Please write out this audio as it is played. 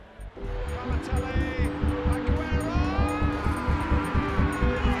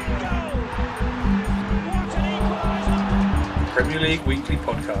Premier League Weekly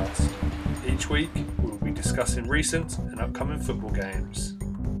Podcast. Each week we'll be discussing recent and upcoming football games.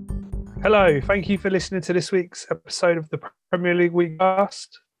 Hello, thank you for listening to this week's episode of the Premier League Weekcast.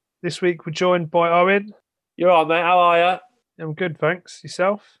 This week we're joined by Owen. You're all right, mate. How are you? I'm good, thanks.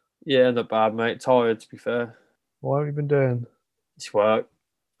 Yourself? Yeah, not bad, mate. Tired, to be fair. What have you been doing? It's work.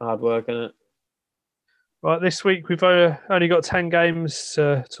 Hard work, innit? Right, this week we've only got 10 games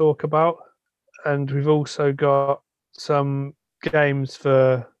to talk about, and we've also got some games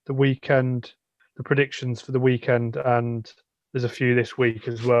for the weekend, the predictions for the weekend, and there's a few this week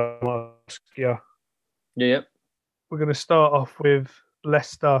as well. Yeah. We're going to start off with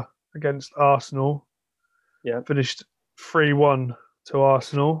Leicester against Arsenal. Yeah. Finished 3-1 to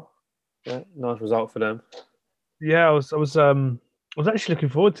Arsenal. Yeah, nice result for them. Yeah, I was actually looking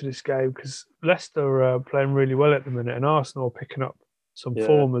forward to this game because Leicester are playing really well at the minute, and Arsenal are picking up some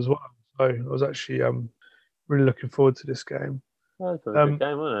form as well. So I was actually really looking forward to this game. That was a good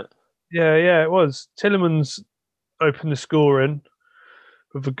game, wasn't it? Yeah, it was. Tillemans opened the scoring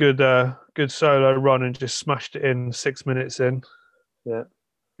with a good solo run and just smashed it in 6 minutes in. Yeah.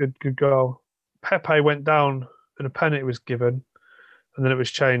 Good goal. Pepe went down and a penalty was given, and then it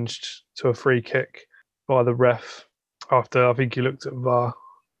was changed to a free kick by the ref after I think he looked at VAR.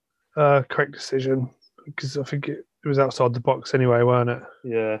 Correct decision because I think it was outside the box anyway, weren't it?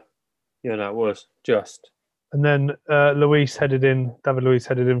 Yeah, no, it was just. And then David Luiz headed in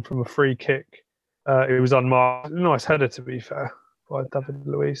from a free kick. It was unmarked. Nice header, to be fair, by David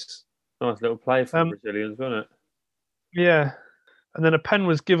Luiz. Nice little play for the Brazilians, wasn't it? Yeah. And then a pen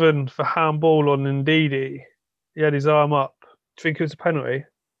was given for handball on Ndidi. He had his arm up. Do you think it was a penalty?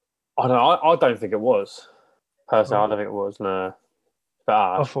 I don't think it was. Personally, I don't think it was. No. But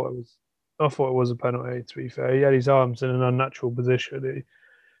I thought it was a penalty, to be fair. He had his arms in an unnatural position.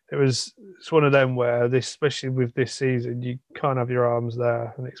 It's one of them where, especially with this season, you can't have your arms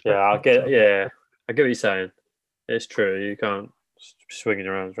there and expect. I get what you're saying. It's true. You can't swinging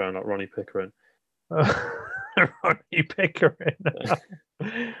your arms around like Ronnie Pickering. Ronnie Pickering.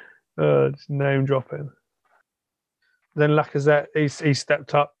 Just name dropping. Then Lacazette, he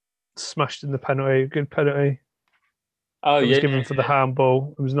stepped up, smashed in the penalty. Good penalty. Oh, it was given for the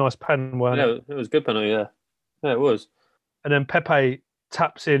handball. It was a nice pen, wasn't it? It was a good penalty, yeah. Yeah, it was. And then Pepe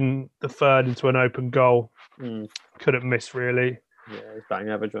taps in the third into an open goal. Couldn't miss, really. Yeah, it was bang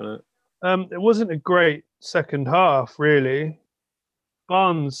average, wasn't it? It wasn't a great second half, really.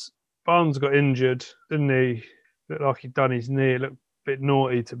 Barnes got injured, didn't he? Looked like he'd done his knee. It looked a bit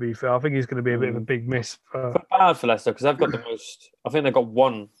naughty, to be fair. I think he's going to be a bit of a big miss. Bad for Leicester, because they've got the most... I think they've got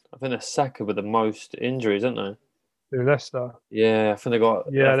one. I think they're second with the most injuries, aren't they? Leicester? Yeah, I think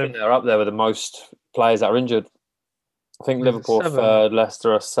they're up there with the most players that are injured. I think Liverpool third,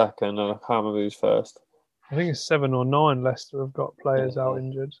 Leicester are second, and I can't remember who's first. I think it's 7 or 9 Leicester have got players out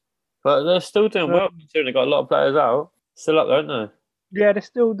injured. But they're still doing well, considering they've got a lot of players out. Still up there, aren't they? Yeah,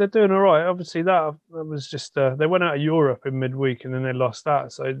 they're doing all right. Obviously, that was just they went out of Europe in midweek and then they lost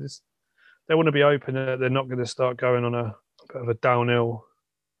that. So they want to be open. They're not going to start going on a bit of a downhill,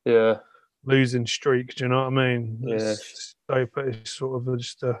 losing streak. Do you know what I mean? Yeah. It's sort of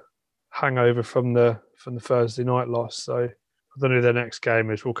just a hangover from the Thursday night loss. So I don't know who their next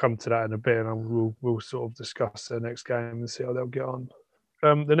game is. We'll come to that in a bit, and we'll sort of discuss their next game and see how they'll get on.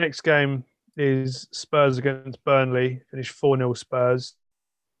 The next game is Spurs against Burnley. Finished 4-0 Spurs.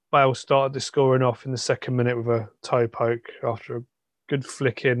 Bale started the scoring off in the second minute with a toe poke after a good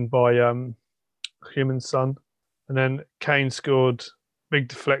flick in by Heung-min Son. And then Kane scored big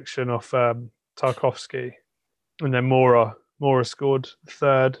deflection off Tarkowski. And then Moura scored the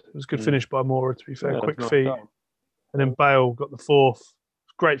third. It was a good finish by Moura, to be fair. Quick feet. And then Bale got the fourth.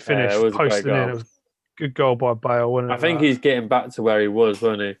 Great finish. Posting in. It was a good goal by Bale, wasn't it? I think he's getting back to where he was,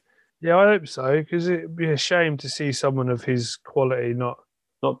 wasn't he? Yeah, I hope so, because it'd be a shame to see someone of his quality not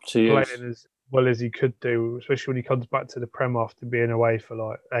playing as well as he could do, especially when he comes back to the Prem after being away for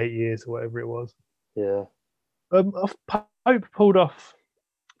like 8 years or whatever it was. Yeah. Pope pulled off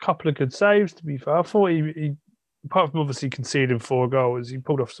a couple of good saves, to be fair. I thought he apart from obviously conceding 4 goals, he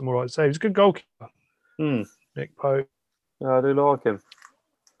pulled off some all right saves. Good goalkeeper, Nick Pope. Yeah, I do like him.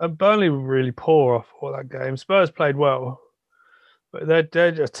 And Burnley were really poor off all that game. Spurs played well. But their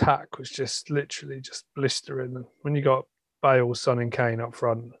attack was just literally just blistering. When you got Bale, Son and Kane up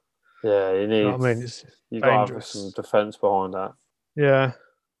front. Yeah, you need... You know what I mean? It's you dangerous. got some defence behind that.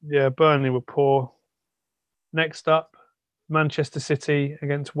 Yeah, Burnley were poor. Next up, Manchester City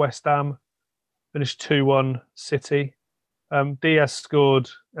against West Ham. Finished 2-1 City. Diaz scored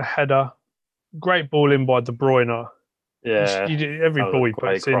a header great ball in by De Bruyne. Yeah. Every ball he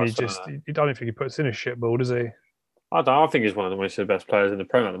puts in, I don't think he puts in a shit ball, does he? I think he's one of the best players in the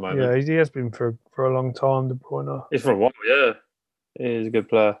Premier at the moment. Yeah, he has been for a long time, De Bruyne. He's for a while, yeah. He's a good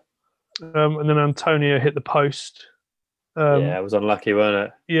player. And then Antonio hit the post. Yeah, it was unlucky, wasn't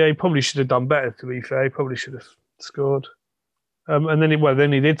it? Yeah, he probably should have done better, to be fair. He probably should have scored. And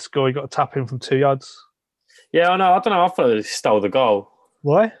then he did score. He got a tap in from 2 yards. Yeah, I know. I don't know. I thought he stole the goal.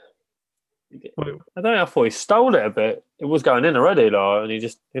 Why? I don't know. I thought he stole it a bit. It was going in already, like, and he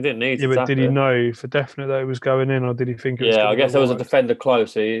didn't need to. Yeah, but did he know for definite that it was going in, or did he think it was? Yeah, I guess there was a defender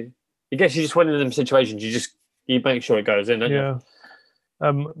close. I guess you just went in them situations. You make sure it goes in, don't you?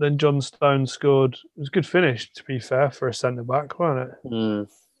 Then John Stones scored. It was a good finish, to be fair, for a centre back, wasn't it?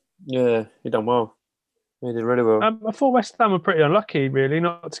 Yeah, he done well. He did really well. I thought West Ham were pretty unlucky, really,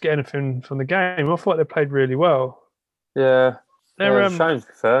 not to get anything from the game. I thought they played really well. Yeah. They're shame, to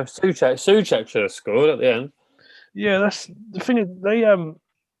be fair. Souček should have scored at the end. Yeah, that's the thing. They're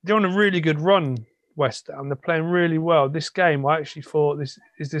on a really good run, West Ham. They're playing really well. This game, I actually thought,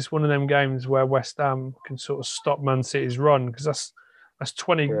 this one of them games where West Ham can sort of stop Man City's run, because that's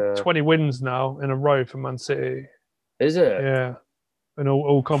 20 wins now in a row for Man City. Is it? Yeah. In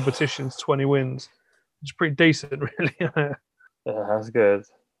all competitions, 20 wins. Which is pretty decent, really. Yeah, that's good.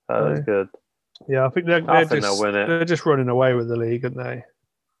 That is good. Yeah, I think they'll win it. They're just running away with the league, aren't they?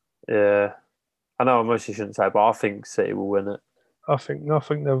 Yeah. I know I mostly shouldn't say, but I think City will win it. I think they've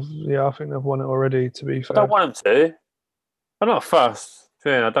won it already, to be fair. I don't want them to. I'm not first.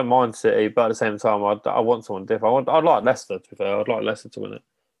 I don't mind City, but at the same time, I want someone different. I'd like Leicester, to be fair. I'd like Leicester to win it.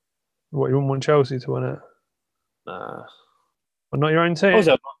 What, you wouldn't want Chelsea to win it? Nah. Well, not your own team?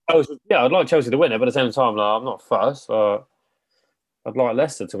 I'd like Chelsea to win it, but at the same time, I'm not first. I'd like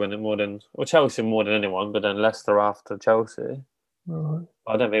Leicester to win it Chelsea more than anyone, but then Leicester after Chelsea. Right.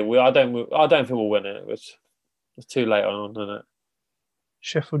 I don't think we'll win it. It's too late on, isn't it?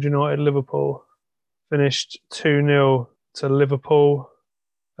 Sheffield United, Liverpool finished 2-0 to Liverpool.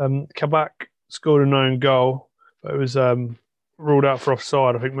 Kabak scored an own goal, but it was ruled out for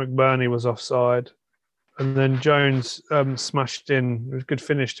offside. I think McBurney was offside. And then Jones smashed in. It was a good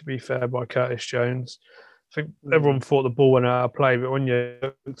finish, to be fair, by Curtis Jones. I think everyone thought the ball went out of play, but when you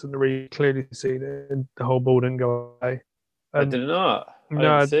looked at the replay, clearly see that the whole ball didn't go away. I did not. I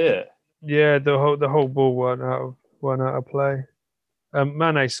didn't see it. Yeah, the whole ball weren't out of play.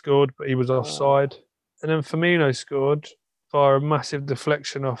 Mane scored, but he was offside. And then Firmino scored via a massive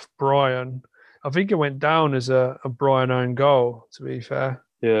deflection off Brian. I think it went down as a Brian own goal, to be fair.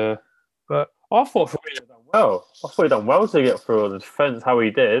 Yeah. But I thought Firmino done well. I thought he done well to get through on the defence, how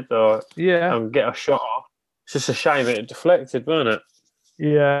he did. And get a shot off. It's just a shame it deflected, wasn't it?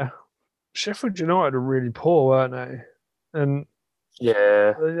 Yeah. Sheffield United are really poor, weren't they? And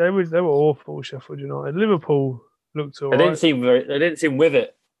yeah, they were awful, Sheffield United. Liverpool looked all right. They didn't seem with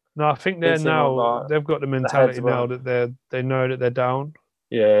it. No, I think they've got the mentality now that they know that they're down.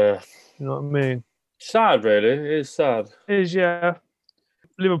 Yeah. You know what I mean? Sad, really. It is sad. It is, yeah.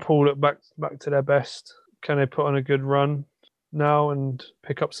 Liverpool look back to their best. Can they put on a good run now and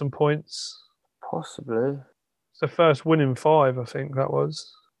pick up some points? Possibly. It's their first win in 5, I think that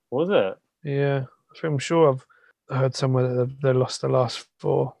was. Was it? Yeah. I'm sure I've heard somewhere that they lost the last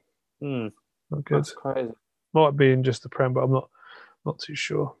 4. Not good. That's crazy. Might be in just the Prem, but I'm not too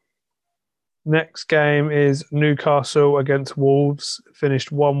sure. Next game is Newcastle against Wolves. Finished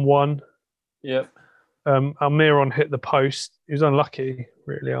 1-1. Yep. Almiron hit the post. He was unlucky,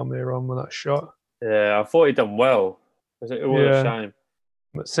 really, Almiron, with that shot. Yeah, I thought he'd done well. It was a shame.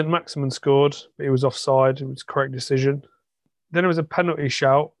 But St. Maximin scored, but he was offside. It was a correct decision. Then there was a penalty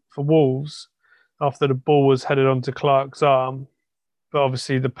shout for Wolves after the ball was headed onto Clark's arm, but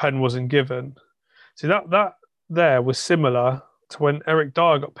obviously the pen wasn't given. See, that there was similar to when Eric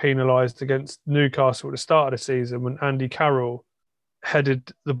Dyer got penalised against Newcastle at the start of the season when Andy Carroll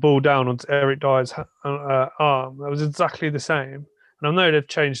headed the ball down onto Eric Dyer's arm. That was exactly the same. And I know they've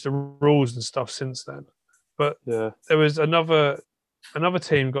changed the rules and stuff since then. But there was another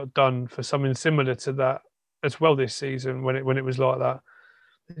team got done for something similar to that as well this season when it was like that.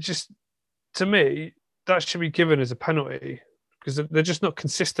 It just, to me, that should be given as a penalty because they're just not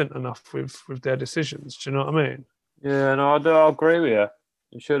consistent enough with their decisions. Do you know what I mean? Yeah, no, I agree with you.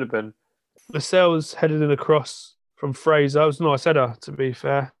 It should have been. Lascelles headed in across from Fraser. It was a nice header, to be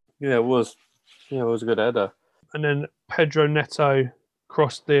fair. Yeah, it was. Yeah, it was a good header. And then Pedro Neto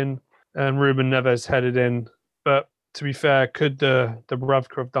crossed in and Ruben Neves headed in. But to be fair, could the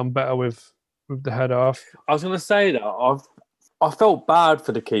Dubravka have done better with the header off? I was going to say that. I felt bad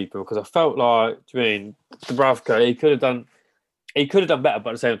for the keeper because I felt like, Dubravka, he could have done... He could have done better, but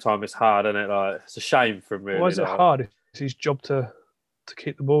at the same time, it's hard, isn't it? Like, it's a shame for him, really. Why is it Like, hard? It's his job to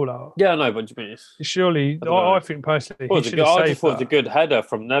keep the ball out. yeah, I know, but I mean, Surely, I don't know. I think personally, I he should have just saved thought it was a that. good header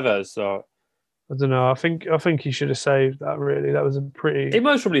from Neves. So I don't know. I think he should have saved that. Really, that was a he pretty.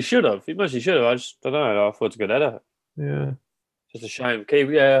 most probably should have. He mostly should have. I just don't know. I thought it was a good header. Yeah, Just a shame.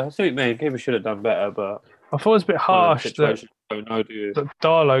 Keeper, yeah, I see what you mean. Keeper should have done better, but I thought it was a bit one of them harsh that situations you don't know, do you?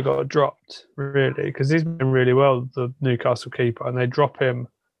 Darlow got dropped. Really, because he's been really well, the Newcastle keeper, and they drop him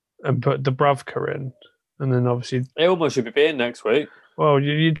and put Dubravka in, and then obviously, He almost should be in next week. well,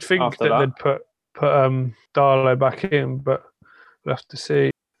 you'd think After that that. they'd put Darlow back in, but we'll have to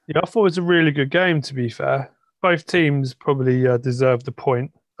see. Yeah, I thought it was a really good game. To be fair, both teams probably deserved the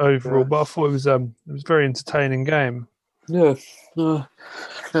point overall, Yeah. but I thought it was a very entertaining game. Yeah,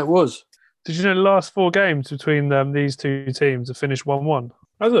 it was. Did you know the last 4 games between these two teams have finished 1-1?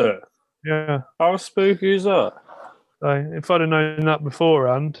 Has it? Yeah. How spooky is that? So if I'd have known that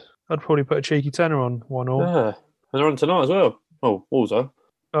beforehand, I'd probably put a cheeky tenner on 1-1. Yeah, and they're on tonight as well. Oh, also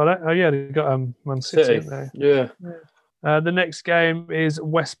Oh yeah, they got Man City, City. didn't they? Yeah, The next game is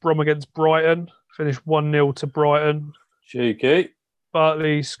West Brom against Brighton. Finished 1-0 to Brighton. cheeky.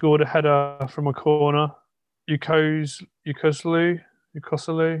 Bartley scored a header from a corner. Ukoslu.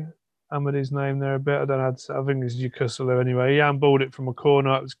 I made his name there a bit. I don't know how to say. I think it's Ukoslu anyway. He handballed it from a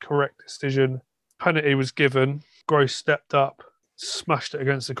corner. It was a correct decision. Penalty was given. Gross stepped up, smashed it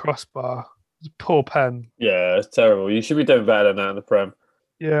against the crossbar. It was a poor pen. Yeah, it's terrible. You should be doing better than that in the Prem.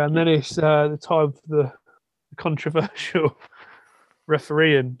 Yeah, and then it's the time for the controversial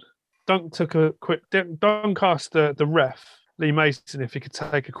refereeing. Dunk asked the ref, Lee Mason, if he could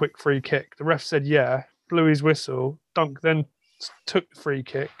take a quick free kick. The ref said yeah, blew his whistle. Dunk then took the free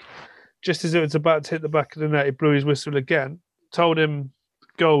kick. Just as it was about to hit the back of the net, he blew his whistle again, told him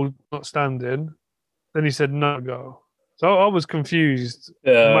goal not standing. Then he said no goal. So I was confused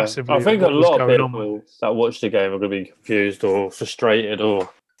massively. I think a what was lot of going on people with this. that watch the game are going to be confused or frustrated or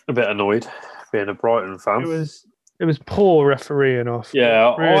a bit annoyed being a Brighton fan. It was poor refereeing off.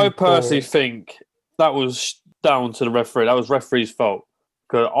 Yeah, Really I personally poor. think that was down to the referee. That was referee's fault.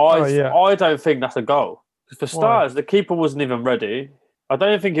 Because I don't think that's a goal. For starters, the keeper wasn't even ready. I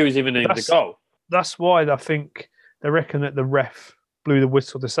don't think he was even in the goal. That's why I think they reckon that the ref blew the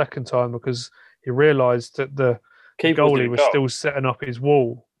whistle the second time, because he realised that the goalie was still setting up his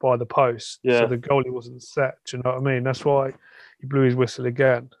wall by the post. Yeah. So the goalie wasn't set. Do you know what I mean? That's why he blew his whistle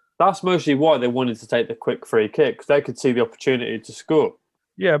again. That's mostly why they wanted to take the quick free kick, because they could see the opportunity to score.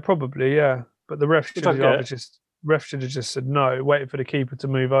 Yeah, probably, yeah. But the ref should have just said no, waited for the keeper to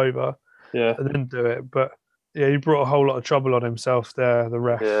move over, Yeah. and then do it. But yeah, he brought a whole lot of trouble on himself there, the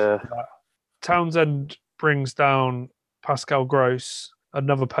ref. Yeah. Townsend brings down Pascal Gross.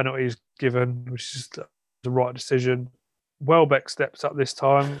 Another penalty is given, which is the right decision. Welbeck steps up this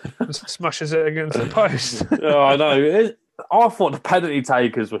time and smashes it against the post. Oh, I know. I thought the penalty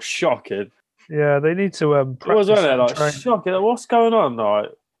takers were shocking. Yeah, they need to It was, wasn't it? Like, shocking. Like, what's going on? Like,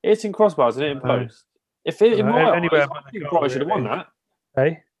 hitting crossbars and hitting post. If it, in my eyes, I think Brighton should have won that.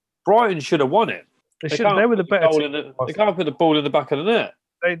 Hey? Brighton should have won it. They were the better team. They can't put the ball in the back of the net.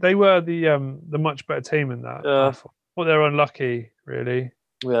 They were the much better team in that. Yeah. Well, they're unlucky, really.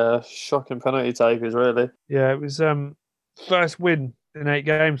 Yeah, shocking penalty takers, really. Yeah, it was first win in 8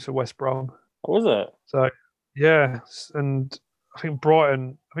 games for West Brom. What was it? So, yeah, and I think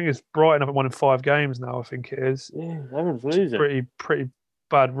Brighton haven't won in 5 games now. I think it is. Yeah, everyone's losing. Pretty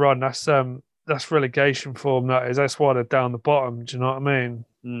bad run. That's relegation form. That's why they're down the bottom. Do you know what I mean?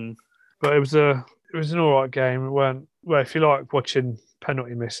 Mm. But it was an all right game. It weren't, well, if you like watching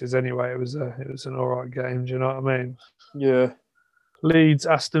penalty misses anyway, it was an all right game. Do you know what I mean? Yeah. Leeds,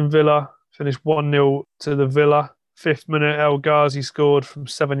 Aston Villa finished 1-0 to the Villa. 5th minute, El Ghazi scored from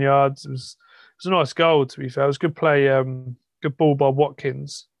 7 yards. It was a nice goal, to be fair. It was good play, good ball by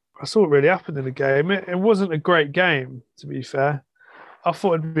Watkins. I saw what really happened in the game. It wasn't a great game, to be fair. I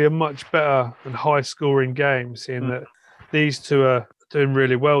thought it'd be a much better and high-scoring game, seeing that these two are doing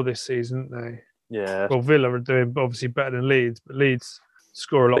really well this season, aren't they? Yeah. Well, Villa are doing obviously better than Leeds, but Leeds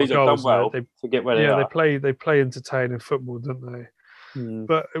score a lot of goals. Done well to get where they are. they play entertaining football, don't they? Mm.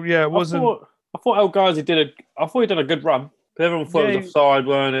 But yeah, it wasn't. I thought El Ghazi did a good run. Everyone thought it was offside,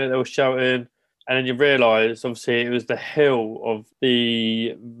 weren't it? They were shouting, and then you realise, obviously, it was the heel of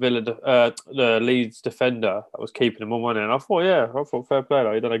the the Leeds defender that was keeping him on one end. I thought fair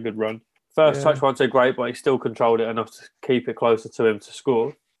play. He done a good run. First touch wasn't so great, but he still controlled it enough to keep it closer to him to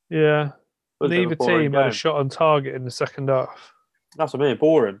score. Yeah, neither team had a shot on target in the second half. That's what I mean.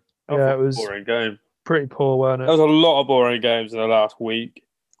 Boring. It was a boring game. Pretty poor, weren't it? There was a lot of boring games in the last week.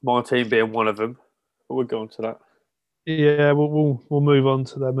 My team being one of them. But we'll go on to that. Yeah, we'll move on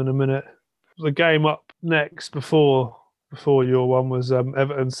to them in a minute. The game up next before your one was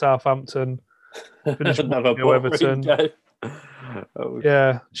Everton Southampton. Finished Another 1-0 boring Everton. game.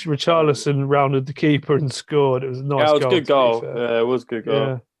 Yeah, Richarlison rounded the keeper and scored. It was a Yeah, nice it was a goal, good to be goal. fair. Yeah, it was a good goal.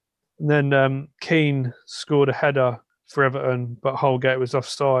 Yeah. And then Keane scored a header for Everton, but Holgate was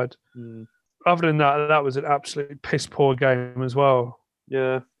offside. Mm. Other than that, that was an absolutely piss poor game as well.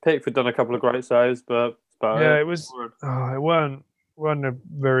 Yeah, Pickford done a couple of great saves, but that's about Yeah, it. it was. Oh, it weren't a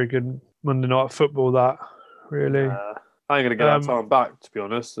very good Monday night football. That really. I ain't gonna get that time back, to be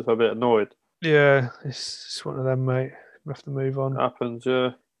honest. I'm a bit annoyed. Yeah, it's one of them, mate. We have to move on. Happens,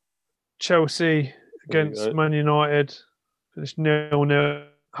 yeah. Chelsea against Man United. Finished 0-0.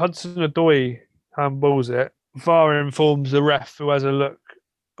 Hudson Odoi handballs it. VAR informs the ref who has a look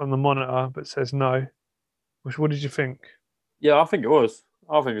on the monitor but says no. What did you think? Yeah, I think it was.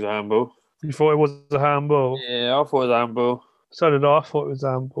 I think it was a handball. You thought it was a handball? Yeah, I thought it was a handball. So did I. I thought it was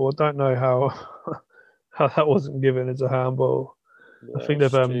a handball. I don't know how that wasn't given as a handball. Yeah, I think they've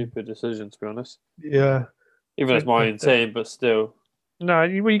stupid decision, to be honest. Yeah. Even as my own team, but still. No,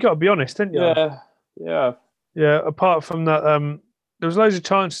 you got to be honest, didn't you? Yeah. Apart from that, there was loads of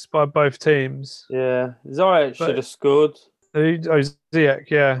chances by both teams. Yeah, Ziyech should have scored. Ziyech,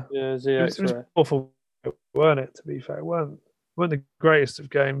 yeah. Yeah, Ziyech. It was awful, weren't it? To be fair, it weren't the greatest of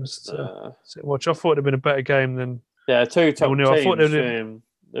games to sit and watch. I thought it'd have been a better game than. Yeah, two top teams. I thought it'd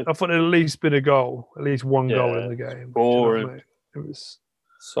at least been a goal, at least one goal in the game. Boring. You know, it was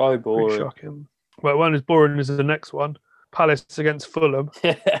so boring. Pretty shocking. Well, it wasn't as boring as the next one. Palace against Fulham.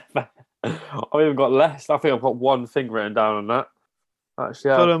 I've even got less. I think I've got one thing written down on that.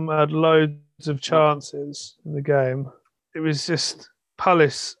 Actually, Fulham had loads of chances in the game. It was just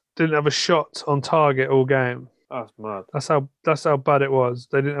Palace didn't have a shot on target all game. That's mad. That's how bad it was.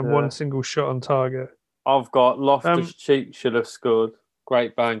 They didn't have one single shot on target. I've got Loftus-Cheek should have scored.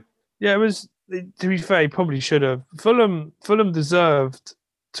 Great bang. Yeah, it was. To be fair, he probably should have. Fulham deserved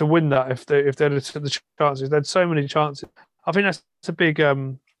to win that if they'd have took the chances. They had so many chances. I think that's a big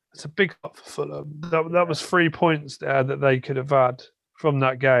up for Fulham. That was 3 points there that they could have had from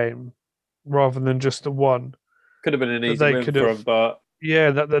that game, rather than just the one. Could have been an easy win for them, but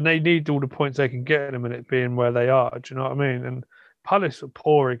that they need all the points they can get in a minute, being where they are. Do you know what I mean? And Palace were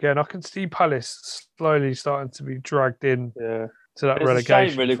poor again. I can see Palace slowly starting to be dragged in to that relegation. It's a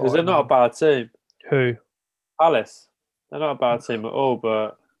shame, really, because they're not a bad team. Who? Palace. They're not a bad team at all,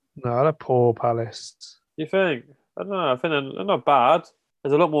 but no, they're poor Palace. You think? I don't know. I think they're not bad.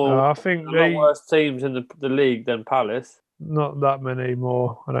 There's a lot more. I think a lot worse teams in the league than Palace. Not that many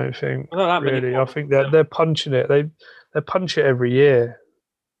more, I don't think. Not that really. many more. I think they're punching it. They punch it every year.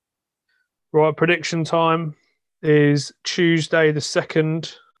 Right, prediction time is Tuesday the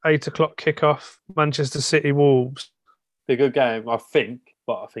 2nd, 8:00 kickoff. Manchester City Wolves. Be a good game, I think,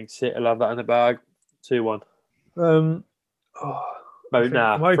 but I think City will have that in the bag. 2-1. Maybe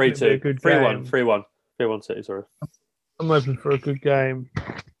 3-2. 3-1. 3-1. 3-1 City. Sorry. I'm hoping for a good game,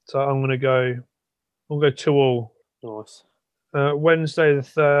 so I'm gonna go. I'll go 2-2. Nice. Wednesday the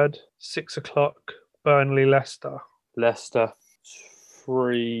 3rd, 6:00, Burnley Leicester. Leicester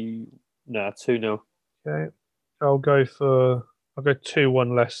 2-0. Okay. I'll go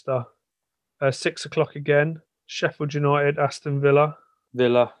 2-1 Leicester. 6:00 again, Sheffield United, Aston Villa.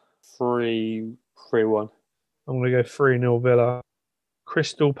 Villa 3-1. I'm gonna go 3-0 Villa.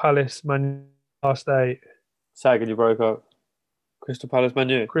 Crystal Palace, Man past 8. Sagan, you broke up. Crystal Palace, Man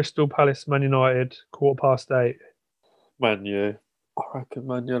U. Crystal Palace, Man United, 8:15. Man U. I reckon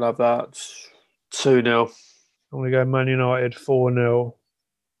Man U will have that. 2-0. I'm going to go Man United 4-0.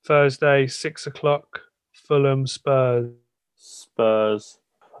 Thursday, 6:00, Fulham Spurs. Spurs.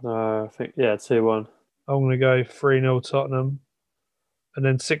 I think, 2-1. I'm going to go 3-0 Tottenham. And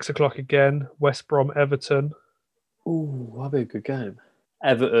then 6:00 again, West Brom Everton. Ooh, that'd be a good game.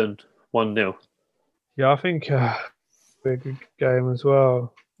 Everton 1-0. Yeah, I think it'll be a good game as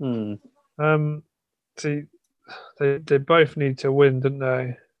well. See, they both need to win, don't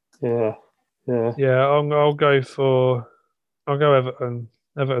they? Yeah. I'll go Everton.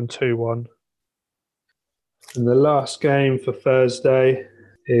 Everton 2-1. And the last game for Thursday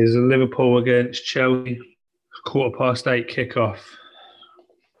is Liverpool against Chelsea. 8:15 kickoff.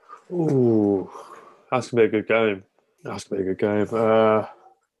 Ooh, that's gonna be a good game. I'm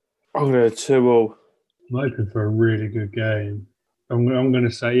gonna go 2-2. I'm hoping for a really good game. I'm going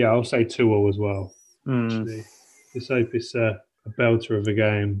to say, I'll say 2-2 as well. Actually, let's hope it's a belter of a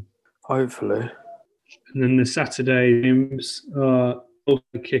game. Hopefully. And then the Saturday games are also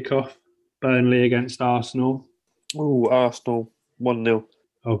kick-off. Burnley against Arsenal. Ooh, Arsenal 1-0.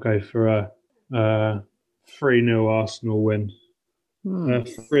 I'll go for a 3-0 Arsenal win. Hmm.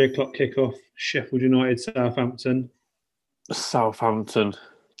 3 o'clock kickoff. Sheffield United, Southampton. Southampton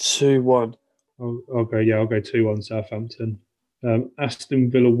 2-1. I'll go 2-1 Southampton. Aston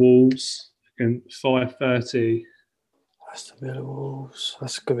Villa Wolves against 5:30. Aston Villa Wolves.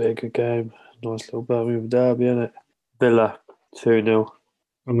 That's going to be a good game. Nice little Birmingham derby, isn't it? Villa 2-0.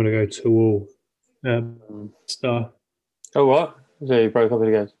 I'm going to go 2-2. Leicester. Oh, what? So you broke up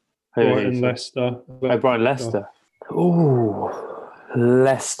again. Brighton, Leicester. Oh, Brighton, Leicester. Ooh,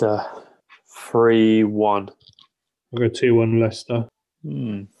 Leicester 3-1. I'll go 2-1 Leicester.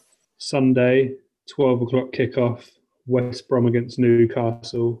 Sunday, 12 o'clock kickoff. West Brom against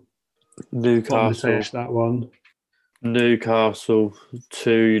Newcastle. Newcastle. Finish that one. Newcastle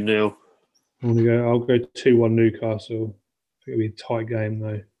 2-0. I'll go 2-1 Newcastle. I think it'll be a tight game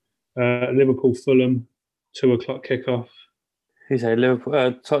though. Liverpool Fulham, 2 o'clock kickoff. You say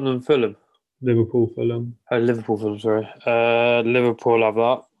Liverpool, Tottenham Fulham. Liverpool Fulham. Oh, Liverpool Fulham. Sorry. Liverpool have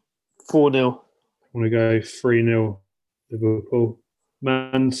that. 4-0. I want to go 3-0 Liverpool.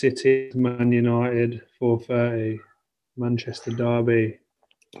 Man City, Man United, 4:30. Manchester Derby.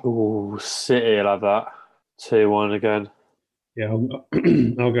 Ooh, City will have that. 2-1 again. Yeah, I'll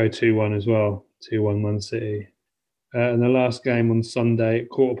go 2-1 as well. 2-1 Man City. And the last game on Sunday,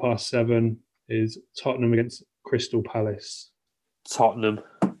 7:15, is Tottenham against Crystal Palace. Tottenham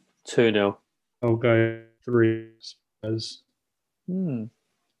 2-0. I'll go 3 Spurs. Then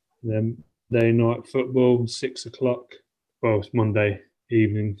Monday night football, 6 o'clock. Well, it's Monday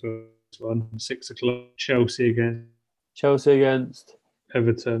evening for this one. 6 o'clock. Chelsea against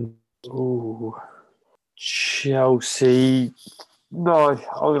Everton. Ooh. Chelsea. No, I'm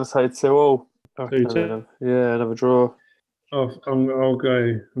going to say 2-2. 2-2. Yeah, another draw. I'm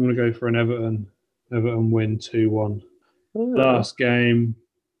going to go for an Everton win 2-1. Last game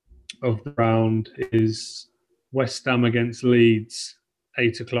of the round is West Ham against Leeds,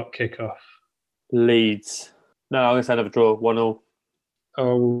 8 o'clock kickoff. Leeds. No, I'm going to say another draw, 1-1.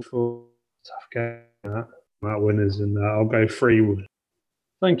 Oh, for tough game. That winners in that. I'll go 3-1.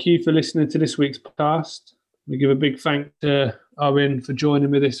 Thank you for listening to this week's podcast. We give a big thank to Owen for joining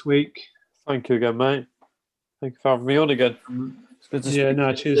me this week. Thank you again, mate. Thank you for having me on again. It's good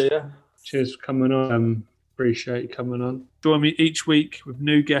to cheers. Cheers for coming on. Appreciate you coming on. Join me each week with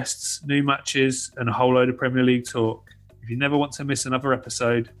new guests, new matches, and a whole load of Premier League talk. If you never want to miss another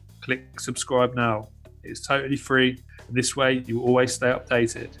episode, click subscribe now. It's totally free, and this way you will always stay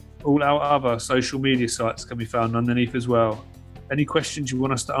updated. All our other social media sites can be found underneath as well. Any questions you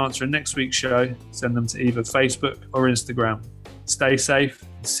want us to answer in next week's show, send them to either Facebook or Instagram. Stay safe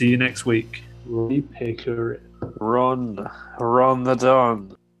and see you next week. Ronnie Pickering. Ron the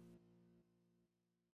Don.